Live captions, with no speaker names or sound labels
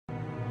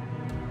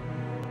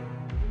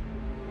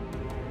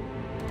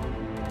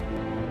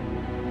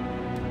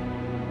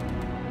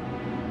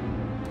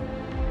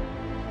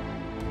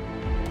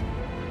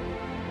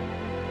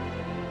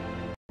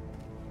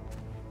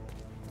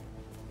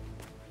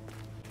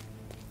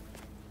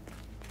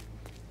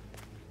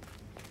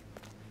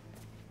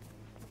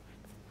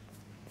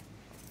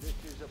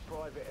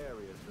private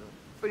area, sir?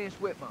 Phineas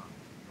Whitmer,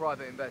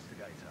 private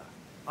investigator.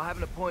 I have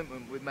an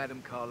appointment with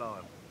Madame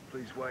Carlyle.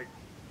 Please wait.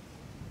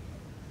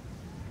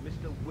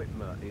 Mr.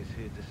 Whitmer is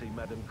here to see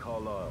Madame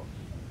Carlyle.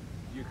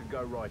 You can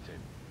go right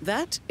in.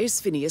 That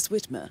is Phineas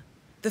Whitmer,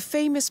 the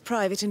famous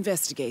private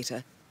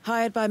investigator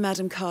hired by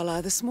Madame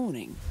Carlyle this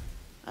morning.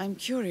 I'm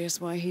curious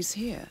why he's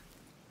here.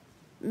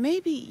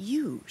 Maybe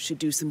you should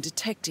do some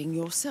detecting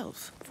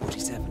yourself,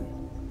 47.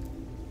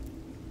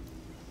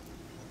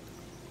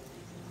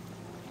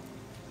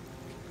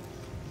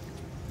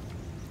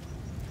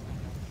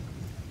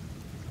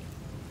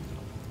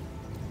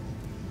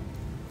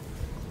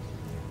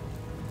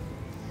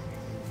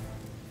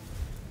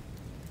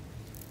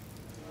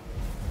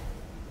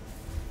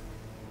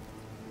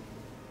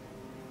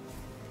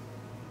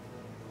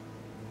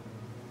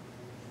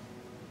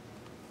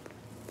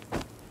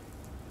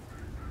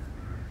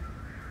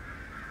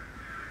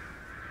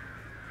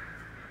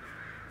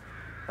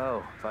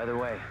 Oh, by the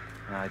way,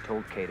 I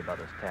told Kate about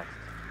those texts.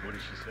 What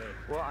did she say?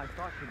 Well, I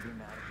thought she'd be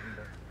mad at me,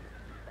 but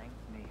she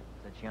thanked me.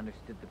 Said she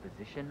understood the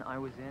position I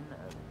was in.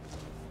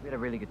 We had a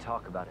really good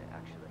talk about it,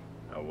 actually.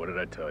 Oh, what did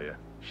I tell you?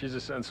 She's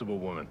a sensible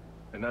woman.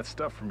 And that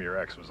stuff from your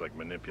ex was like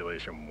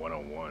manipulation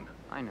 101.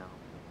 I know.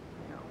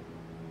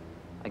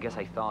 I guess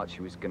I thought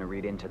she was gonna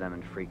read into them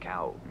and freak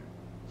out. And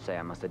say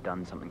I must have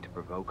done something to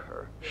provoke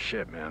her.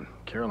 Shit, man.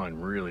 Caroline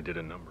really did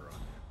a number on you.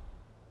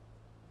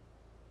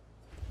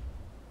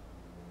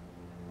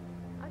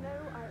 I know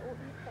I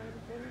oughtn't say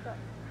anything, but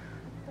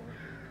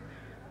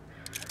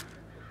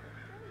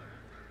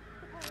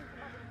preparing for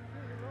Mother's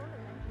funeral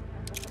and then she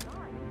turns up at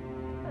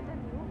 9. But then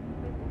we all be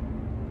busy.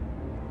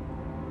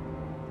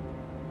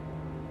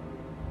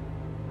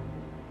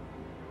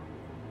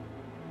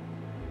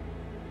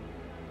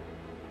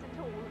 At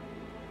all.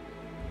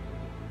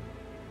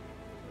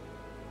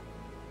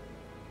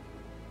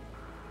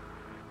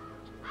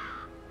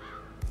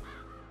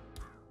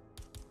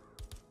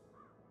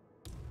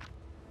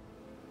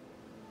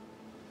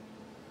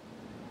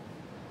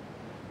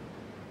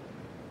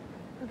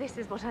 This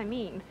is what I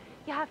mean.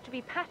 You have to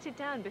be patted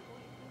down before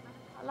you see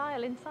Madame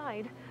Carlyle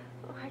inside.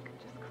 Oh, I could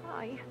just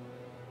cry.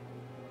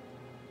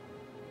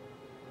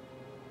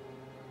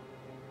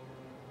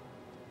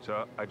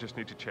 Sir, I just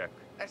need to check.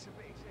 That's a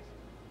bit excessive.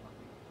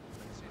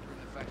 Considering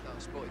the fact that I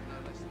spotted no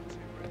less than 2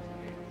 reds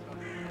here.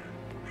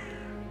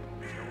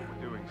 We know what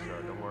we're doing,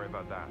 sir. Don't worry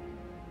about that.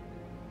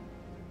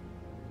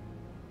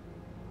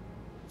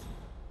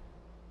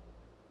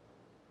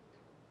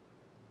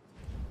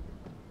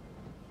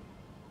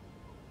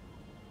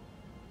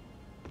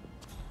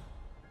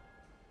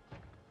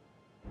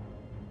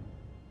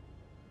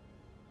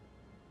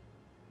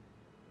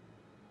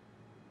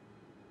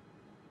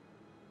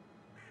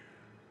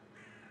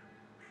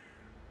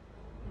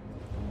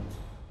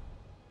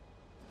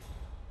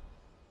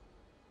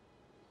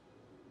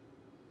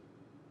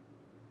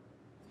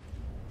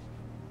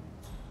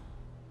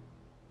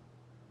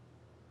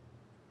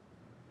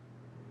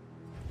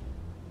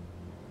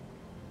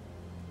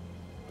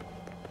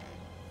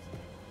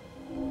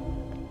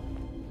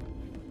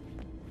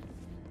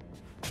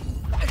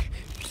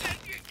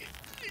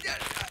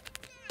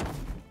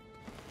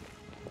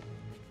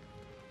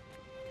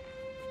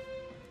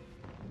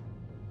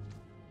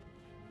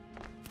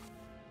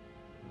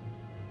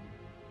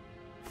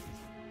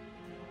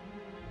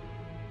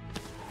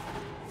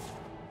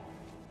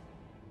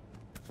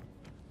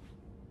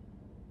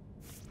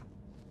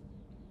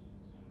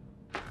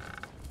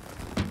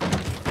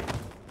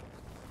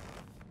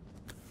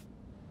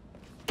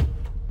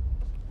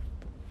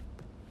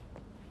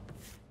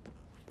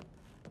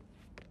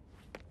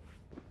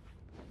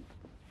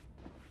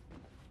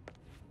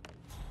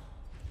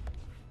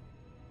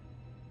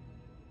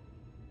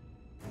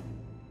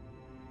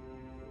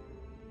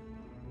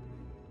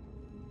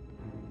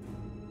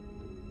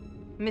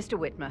 Mr.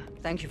 Whitmer,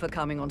 thank you for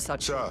coming on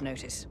such short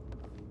notice.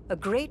 A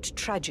great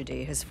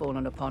tragedy has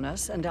fallen upon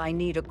us, and I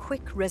need a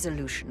quick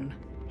resolution,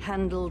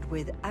 handled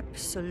with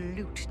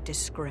absolute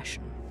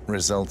discretion.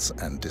 Results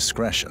and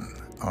discretion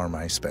are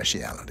my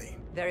speciality.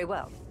 Very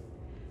well.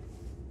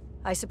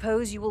 I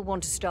suppose you will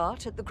want to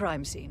start at the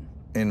crime scene.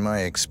 In my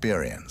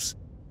experience,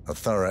 a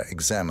thorough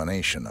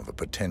examination of a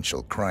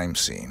potential crime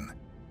scene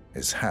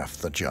is half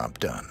the job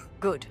done.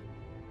 Good.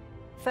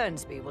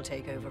 Fernsby will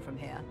take over from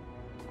here.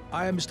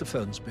 I am Mr.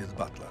 Fernsby, the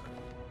butler.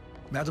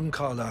 Madame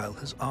Carlyle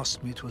has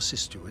asked me to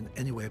assist you in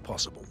any way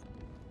possible.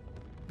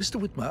 Mr.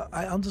 Whitmer,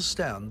 I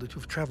understand that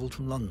you've traveled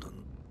from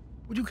London.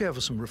 Would you care for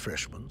some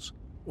refreshments?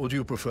 Or do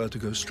you prefer to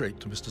go straight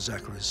to Mr.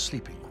 Zachary's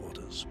sleeping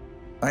quarters?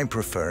 I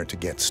prefer to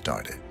get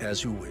started.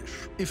 As you wish.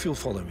 If you'll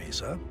follow me,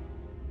 sir.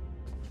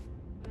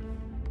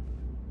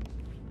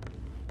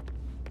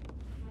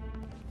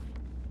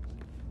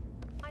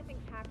 I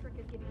think Patrick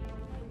is giving you a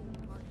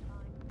really hard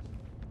time.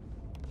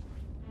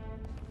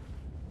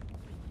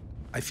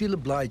 I feel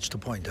obliged to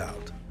point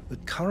out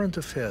that current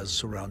affairs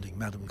surrounding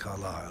Madame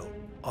Carlyle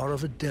are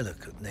of a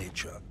delicate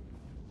nature.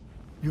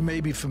 You may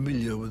be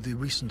familiar with the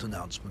recent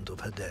announcement of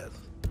her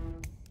death.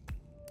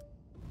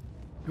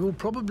 You will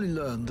probably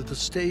learn that a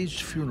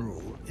staged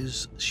funeral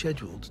is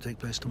scheduled to take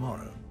place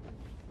tomorrow.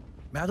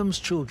 Madam's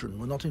children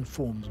were not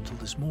informed until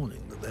this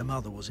morning that their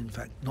mother was in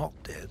fact not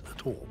dead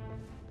at all.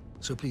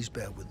 So please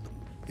bear with them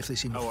if they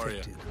seem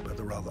affected by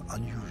the rather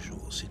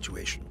unusual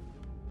situation.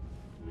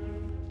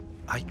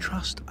 I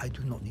trust I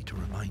do not need to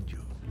remind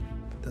you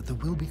that there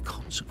will be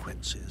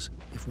consequences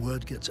if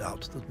word gets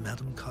out that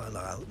Madame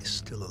Carlyle is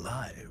still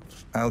alive.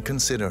 I'll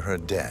consider her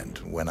dead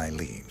when I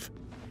leave.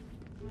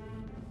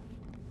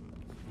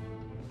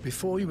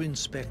 Before you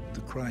inspect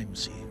the crime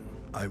scene,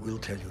 I will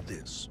tell you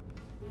this.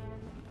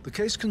 The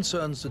case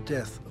concerns the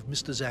death of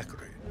Mr.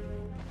 Zachary,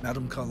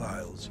 Madame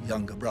Carlyle's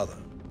younger brother.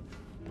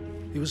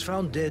 He was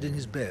found dead in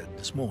his bed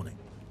this morning.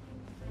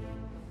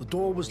 The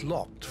door was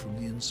locked from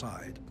the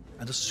inside,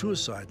 and a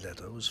suicide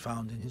letter was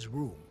found in his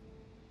room.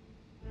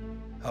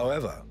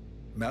 However,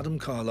 Madame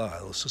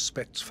Carlyle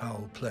suspects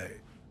foul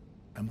play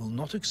and will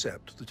not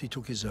accept that he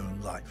took his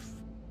own life.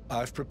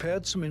 I've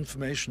prepared some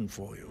information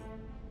for you,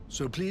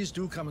 so please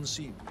do come and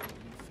see me when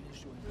you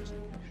finish your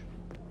investigation.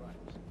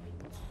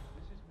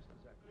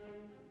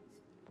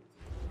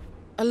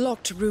 A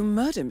locked room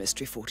murder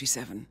mystery,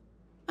 47.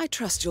 I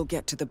trust you'll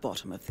get to the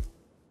bottom of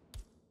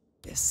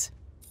this.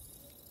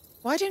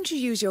 Why don't you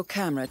use your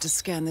camera to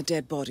scan the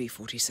dead body,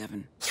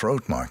 47?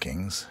 Throat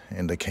markings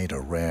indicate a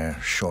rare,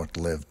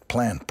 short-lived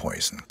plant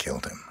poison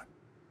killed him.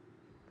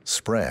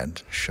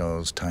 Spread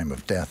shows time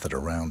of death at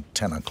around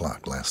 10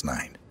 o'clock last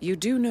night. You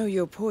do know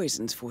your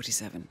poisons,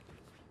 47.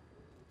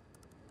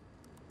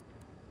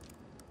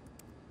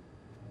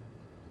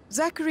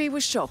 Zachary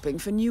was shopping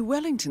for new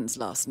Wellingtons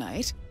last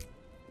night.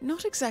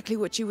 Not exactly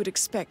what you would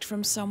expect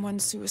from someone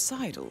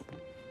suicidal.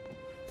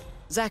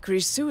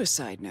 Zachary's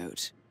suicide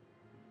note.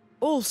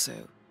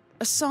 Also,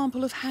 a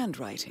sample of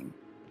handwriting.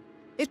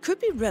 It could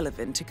be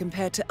relevant to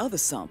compare to other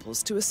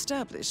samples to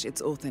establish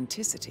its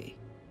authenticity.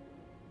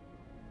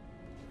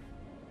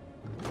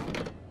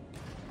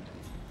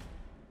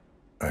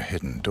 A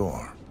hidden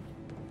door.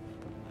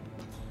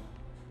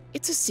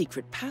 It's a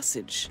secret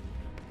passage.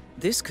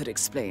 This could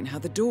explain how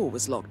the door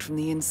was locked from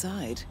the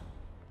inside.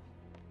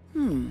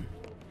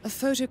 A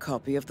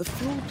photocopy of the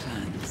floor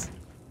plans.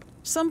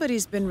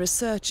 Somebody's been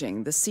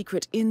researching the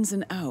secret ins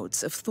and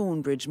outs of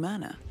Thornbridge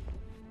Manor.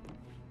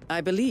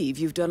 I believe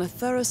you've done a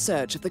thorough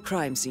search of the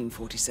crime scene,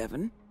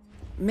 47.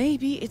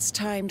 Maybe it's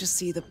time to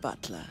see the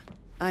butler.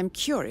 I'm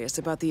curious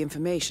about the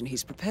information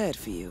he's prepared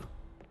for you.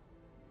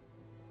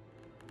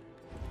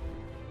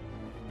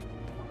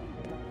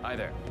 Hi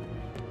there.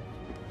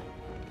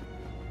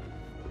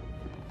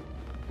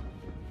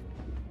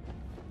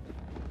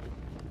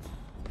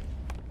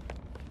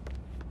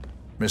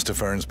 Mr.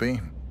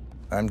 Fernsby,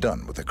 I'm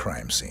done with the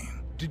crime scene.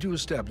 Did you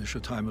establish a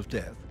time of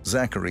death?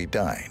 Zachary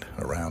died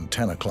around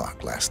 10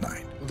 o'clock last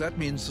night. Well, that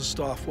means the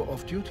staff were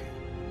off duty.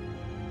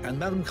 And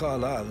Madame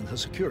Carlyle and her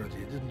security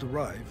didn't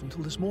arrive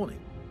until this morning.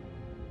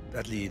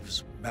 That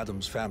leaves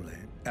Madame's family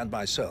and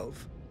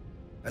myself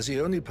as the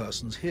only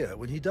persons here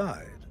when he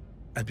died.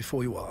 And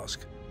before you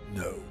ask,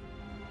 no,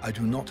 I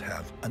do not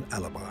have an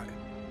alibi.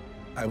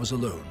 I was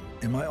alone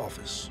in my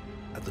office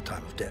at the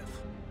time of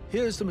death.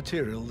 Here's the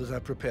material that I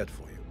prepared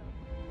for you.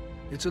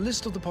 It's a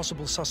list of the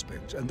possible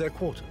suspects and their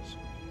quarters.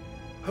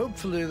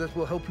 Hopefully that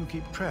will help you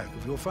keep track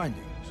of your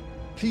findings.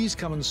 Please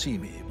come and see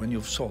me when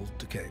you've solved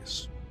the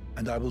case,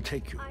 and I will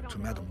take you to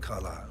Madame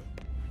Carlyle.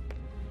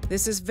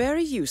 This is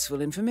very useful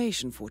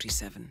information,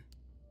 47.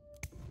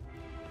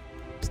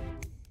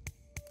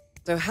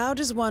 So how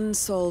does one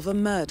solve a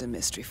murder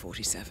mystery,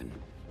 47?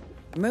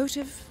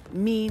 Motive,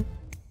 means,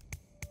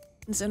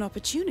 and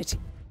opportunity,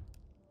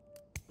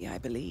 I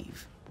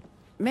believe.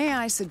 May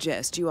I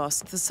suggest you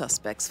ask the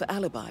suspects for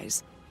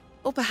alibis?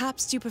 Or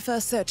perhaps do you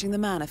prefer searching the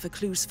manor for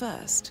clues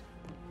first?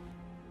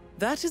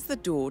 That is the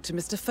door to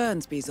Mr.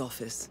 Fernsby's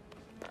office.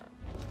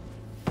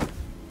 I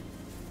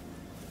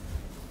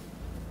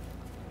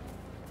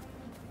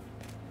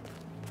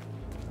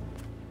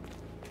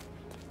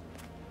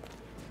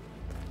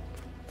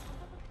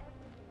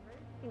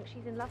think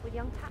she's in love with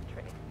young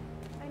Patrick.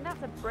 I mean,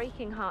 that's a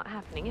breaking heart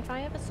happening if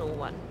I ever saw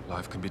one.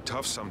 Life can be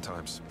tough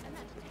sometimes. And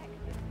that's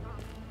Texas.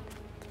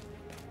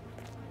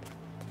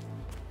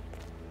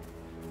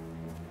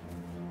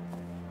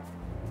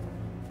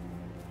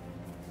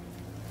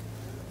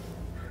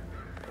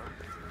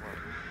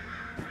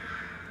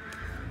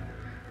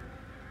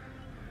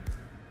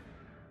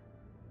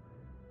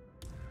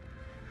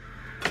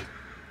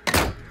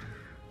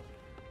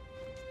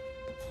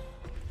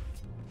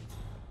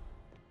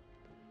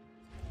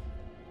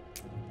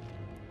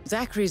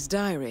 Zachary's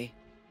diary.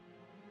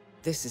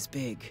 This is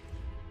big.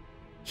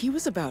 He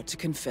was about to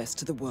confess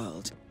to the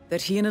world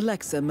that he and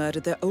Alexa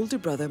murdered their older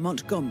brother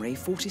Montgomery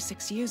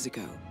 46 years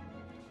ago.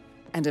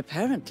 And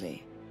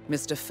apparently,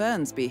 Mr.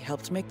 Fernsby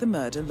helped make the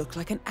murder look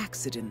like an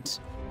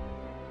accident.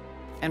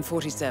 And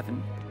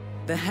 47,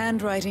 the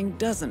handwriting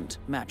doesn't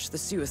match the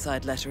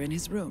suicide letter in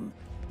his room,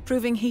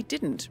 proving he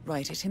didn't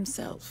write it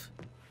himself.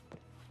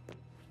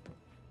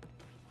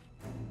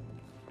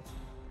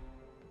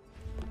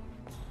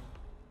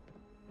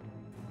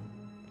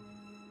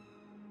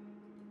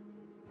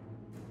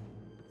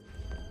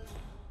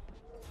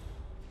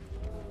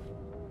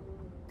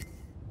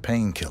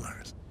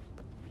 painkillers.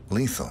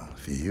 Lethal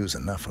if you use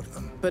enough of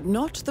them. But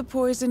not the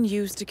poison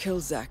used to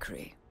kill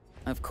Zachary.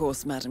 Of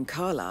course, Madame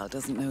Carlyle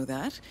doesn't know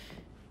that.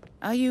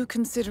 Are you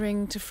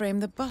considering to frame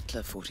the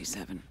butler,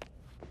 47?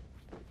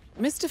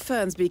 Mr.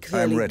 Fernsby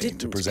clearly I'm ready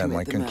didn't to present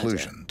my commit the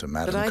conclusion murder, to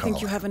Madame but I Carlyle.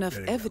 think you have enough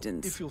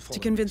evidence to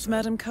convince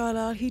Madame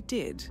Carlyle he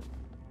did.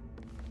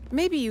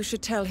 Maybe you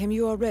should tell him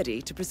you are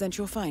ready to present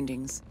your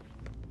findings.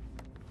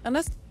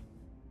 Unless,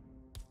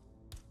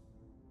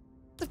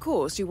 of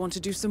course, you want to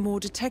do some more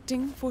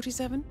detecting,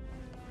 47?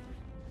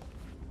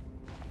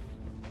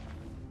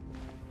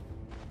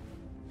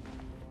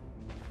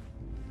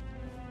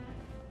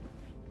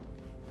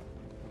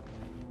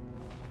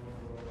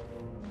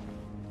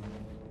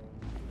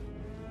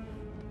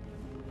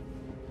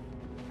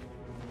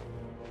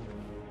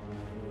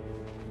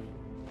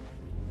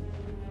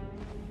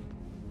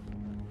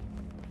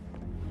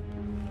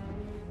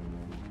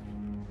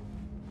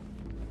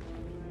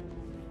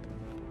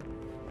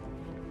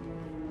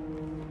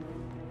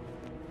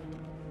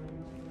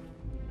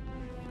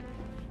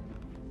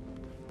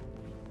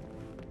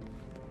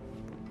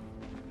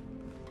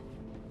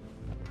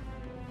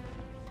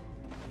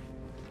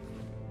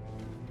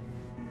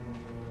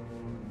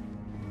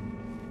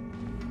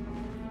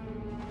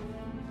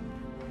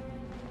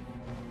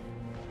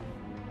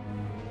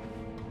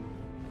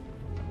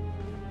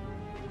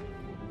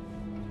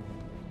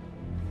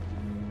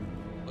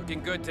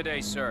 Looking good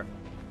today, sir.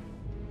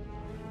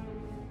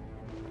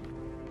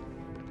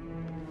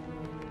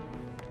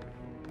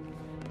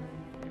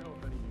 You know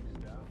if any new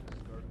staff has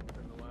started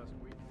within the last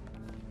week?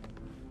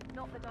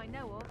 Not that I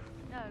know of,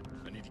 no.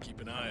 I need to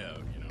keep an eye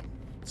out, you know.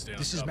 Stay on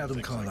This is top of Madame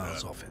things like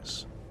Carlyle's that.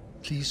 office.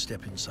 Please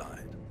step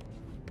inside.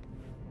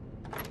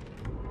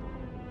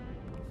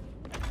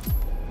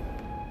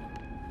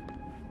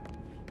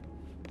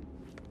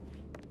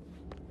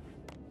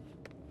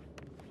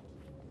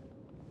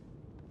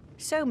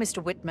 So,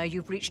 Mr. Whitmer,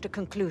 you've reached a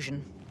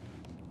conclusion.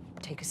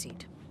 Take a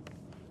seat.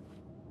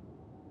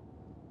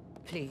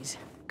 Please,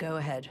 go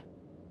ahead.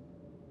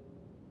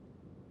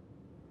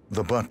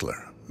 The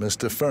butler,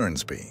 Mr.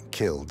 Fernsby,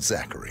 killed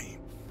Zachary.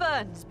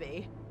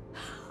 Fernsby?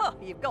 Oh,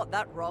 you've got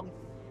that wrong.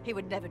 He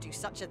would never do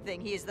such a thing.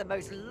 He is the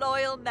most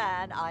loyal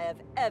man I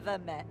have ever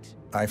met.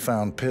 I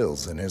found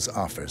pills in his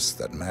office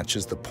that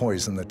matches the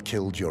poison that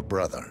killed your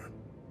brother.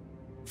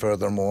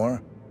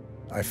 Furthermore,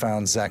 I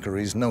found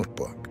Zachary's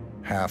notebook,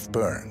 half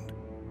burned,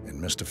 in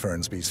Mr.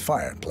 Fernsby's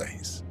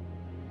fireplace.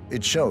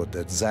 It showed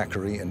that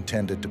Zachary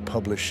intended to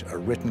publish a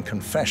written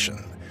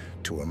confession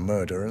to a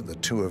murder the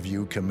two of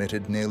you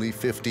committed nearly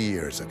 50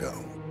 years ago.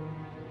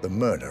 The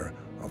murder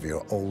of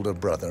your older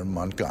brother,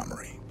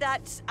 Montgomery.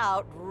 That's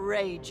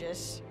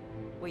outrageous.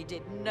 We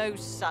did no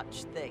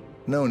such thing.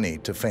 No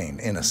need to feign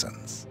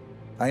innocence.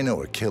 I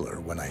know a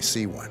killer when I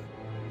see one,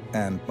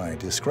 and my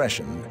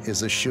discretion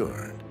is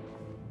assured.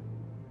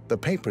 The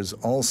papers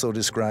also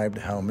described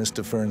how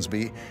Mr.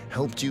 Fernsby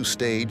helped you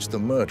stage the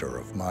murder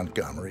of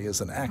Montgomery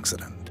as an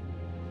accident.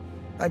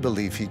 I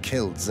believe he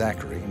killed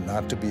Zachary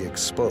not to be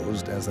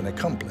exposed as an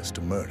accomplice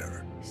to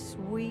murder.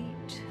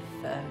 Sweet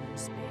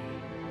Fernsby.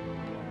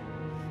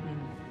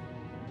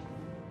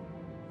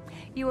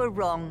 You are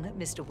wrong,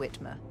 Mr.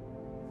 Whitmer.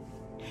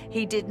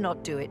 He did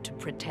not do it to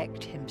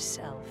protect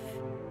himself.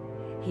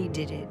 He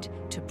did it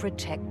to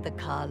protect the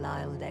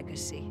Carlyle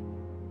legacy.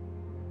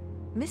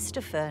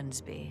 Mr.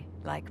 Fernsby,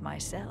 like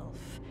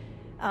myself,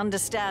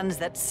 understands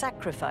that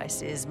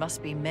sacrifices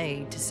must be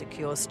made to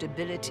secure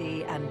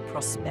stability and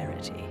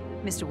prosperity.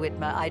 Mr.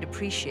 Whitmer, I'd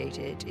appreciate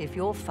it if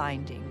your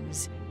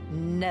findings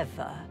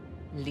never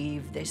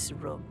leave this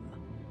room.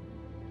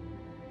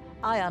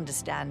 I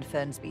understand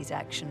Fernsby's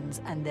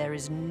actions, and there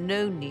is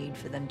no need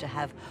for them to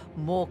have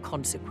more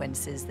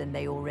consequences than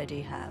they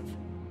already have.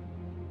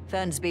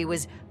 Fernsby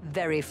was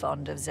very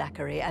fond of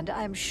Zachary, and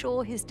I'm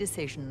sure his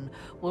decision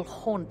will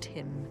haunt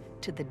him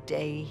to the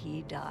day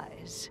he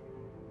dies.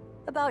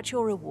 About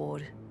your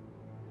reward,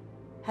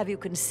 have you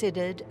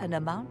considered an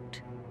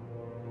amount?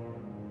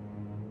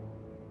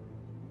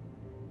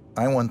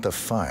 I want the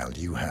file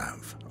you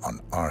have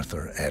on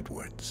Arthur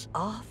Edwards.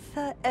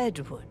 Arthur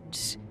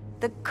Edwards,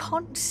 the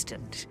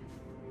Constant.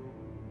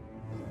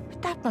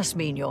 But that must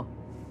mean you're...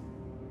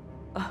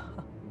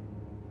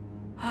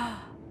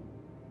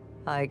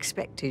 I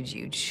expected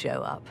you'd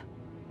show up.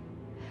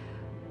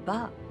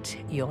 But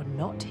you're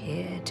not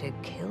here to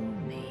kill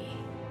me.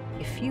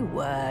 If you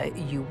were,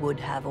 you would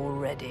have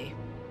already.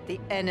 The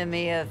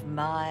enemy of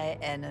my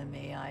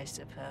enemy, I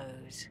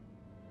suppose.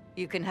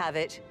 You can have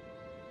it.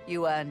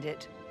 You earned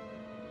it.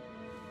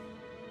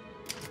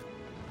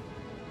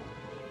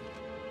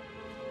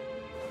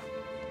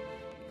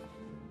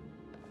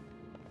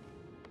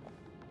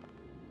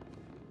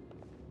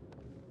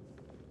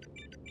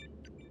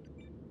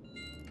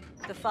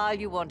 The file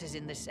you want is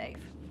in the safe.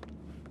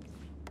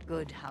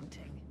 Good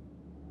hunting.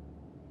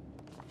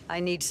 I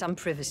need some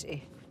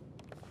privacy.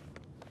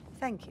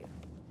 Thank you.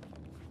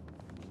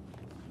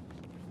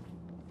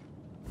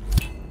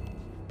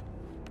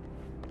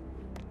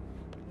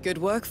 Good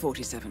work,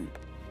 47.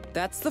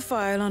 That's the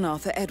file on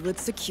Arthur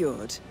Edwards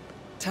secured.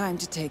 Time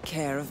to take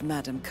care of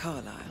Madame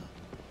Carlyle.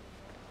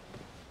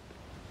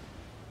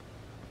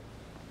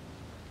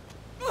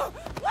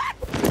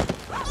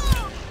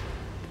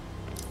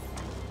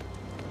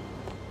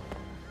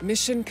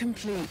 Mission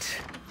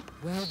complete.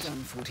 Well done,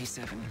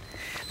 47.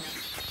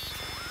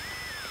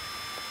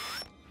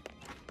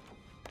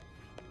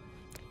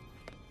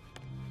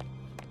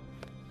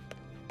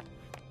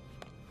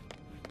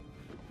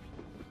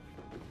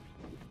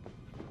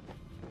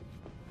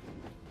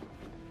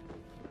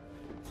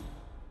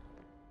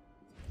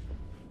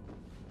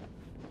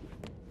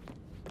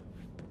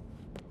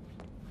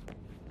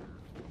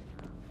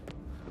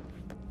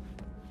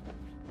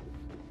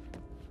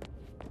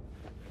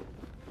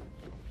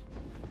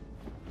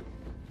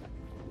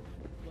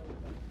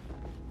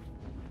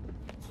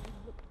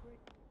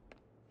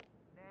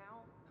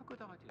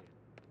 Good idea.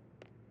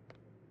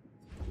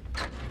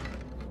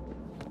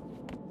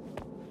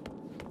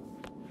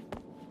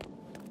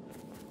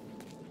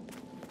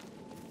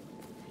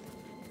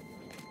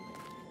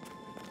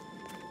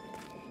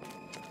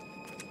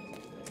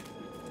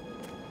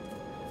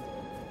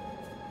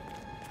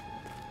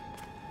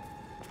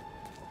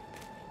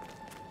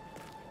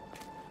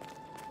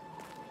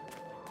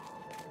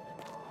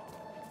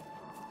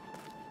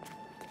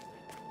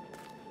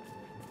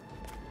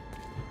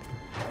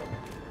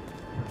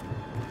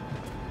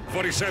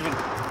 47.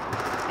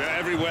 They're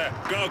everywhere.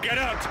 Go, get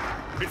out!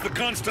 It's the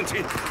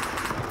Constantine.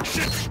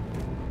 Shit!